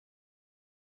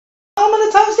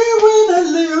many times can we win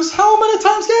and lose? How many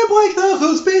times can we break the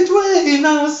rules between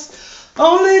us?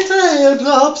 Only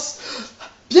teardrops.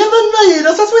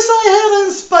 Bienvenidos, as we say here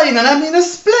in Spain, and I'm in a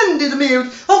splendid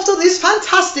mood after this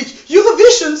fantastic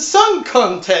Eurovision Song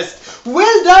Contest.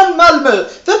 Well done,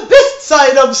 Malmö, the best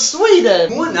side of Sweden.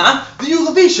 Mona, the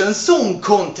Eurovision Song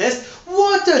Contest,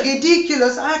 what a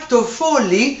ridiculous act of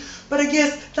folly. But I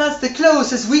guess that's the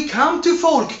closest we come to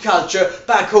folk culture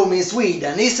back home in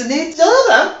Sweden, isn't it?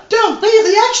 Göran, don't be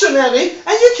reactionary,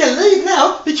 and you can leave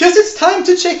now, because it's time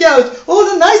to check out all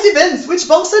the nice events which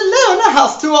Barcelona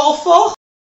has to offer.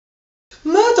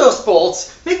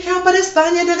 Motorsports, with Copa de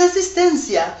España de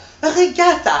Resistencia, a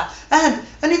regatta, and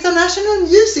an international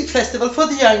music festival for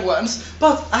the young ones.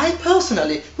 But I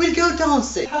personally will go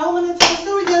dancing. How many times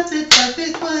do we get it right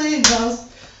between us?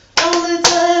 Only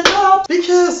 10 up.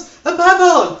 Because, above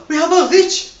all, we have a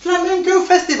rich flamenco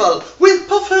festival with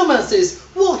performances,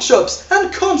 workshops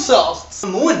and concerts.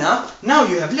 Mona, now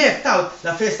you have left out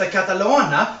La Festa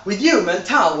Catalana with human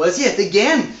towers yet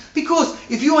again. Because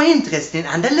if you are interested in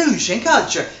Andalusian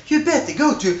culture, you better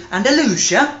go to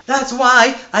Andalusia. That's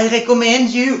why I recommend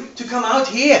you to come out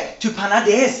here to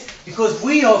Penedès, because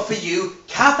we offer you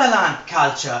Catalan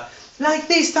culture. Like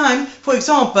this time, for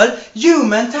example,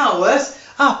 human towers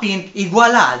up in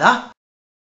Igualada.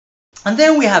 And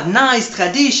then we have nice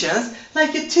traditions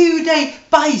like a 2-day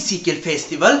bicycle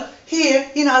festival here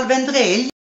in Alvendrell.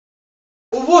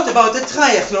 Or what about a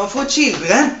triathlon for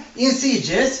children in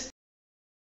Sitges?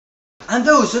 And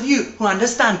those of you who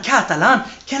understand Catalan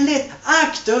can let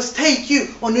actors take you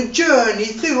on a journey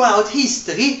throughout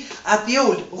history at the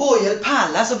old Royal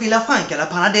Palace of Vilafranca de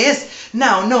Penedès,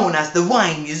 now known as the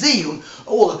Wine Museum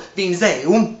or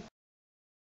Vinseum.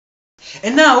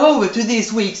 And now over to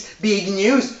this week's big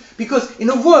news, because in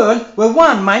a world where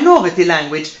one minority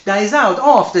language dies out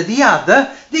after the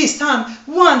other, this time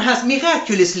one has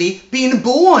miraculously been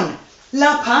born.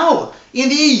 Lapao, in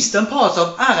the eastern parts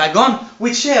of Aragon,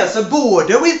 which shares a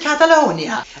border with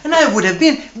Catalonia. And I would have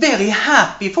been very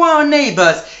happy for our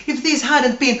neighbours if this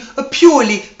hadn't been a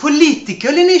purely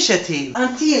political initiative.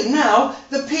 Until now,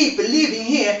 the people living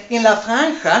here in La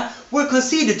Franja were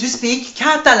considered to speak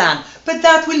Catalan, but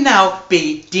that will now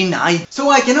be denied. So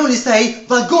I can only say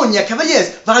Vergonya,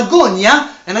 cavaliers,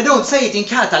 Vergonya, and I don't say it in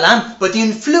Catalan, but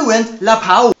in fluent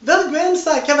Lapao.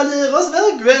 Vergüenza, caballeros,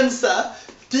 vergüenza.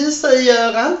 Do you say,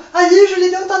 Göran? I usually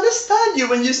don't understand you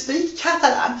when you speak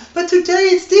Catalan, but today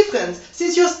it's different,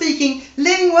 since you're speaking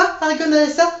lengua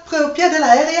aragonesa propia de la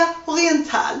area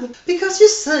oriental. Because you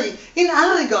see, in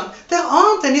Aragon, there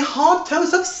aren't any hard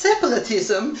tones of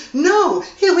separatism. No,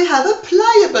 here we have a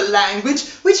pliable language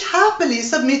which happily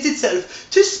submits itself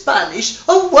to Spanish,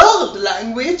 a world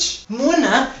language.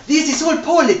 Mona, this is all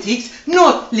politics,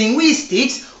 not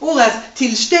linguistics, or as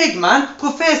Till Stegman,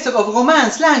 professor of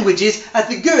Romance languages at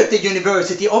the Goethe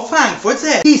University of Frankfurt,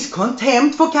 said, his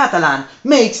contempt for Catalan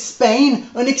makes Spain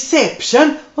an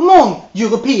exception among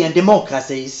European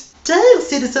democracies. Dear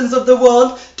citizens of the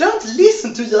world, don't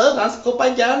listen to Göran's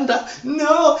propaganda.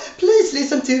 No, please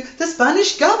listen to the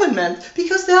Spanish government,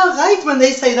 because they are right when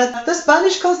they say that the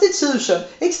Spanish constitution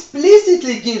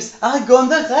explicitly gives Aragon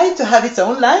the right to have its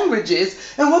own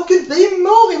languages. And what could be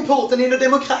more important in a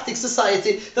democratic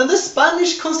society than the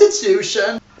Spanish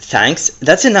constitution? Thanks,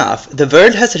 that's enough. The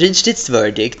world has reached its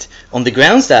verdict on the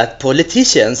grounds that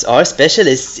politicians are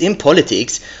specialists in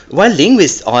politics, while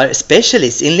linguists are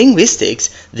specialists in linguistics.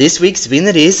 This week's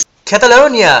winner is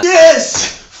Catalonia!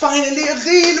 Yes! Finally a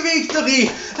real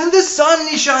victory! And the sun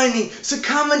is shining, so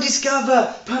come and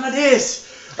discover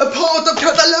Penedès, a part of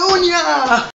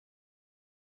Catalonia!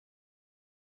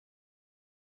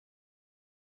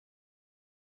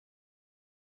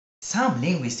 Some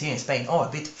linguists here in Spain are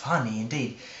a bit funny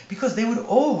indeed, because they would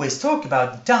always talk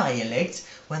about dialects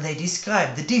when they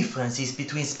describe the differences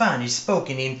between Spanish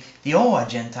spoken in the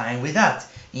Argentine with that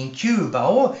in Cuba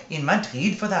or in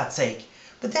Madrid for that sake.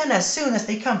 But then as soon as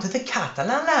they come to the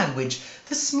Catalan language,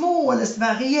 the smallest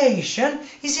variation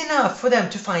is enough for them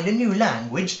to find a new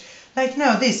language, like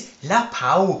now this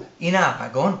Lapao in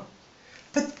Aragon.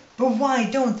 But why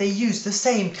don't they use the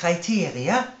same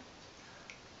criteria?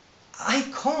 I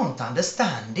can't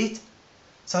understand it,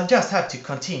 so I'll just have to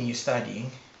continue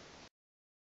studying.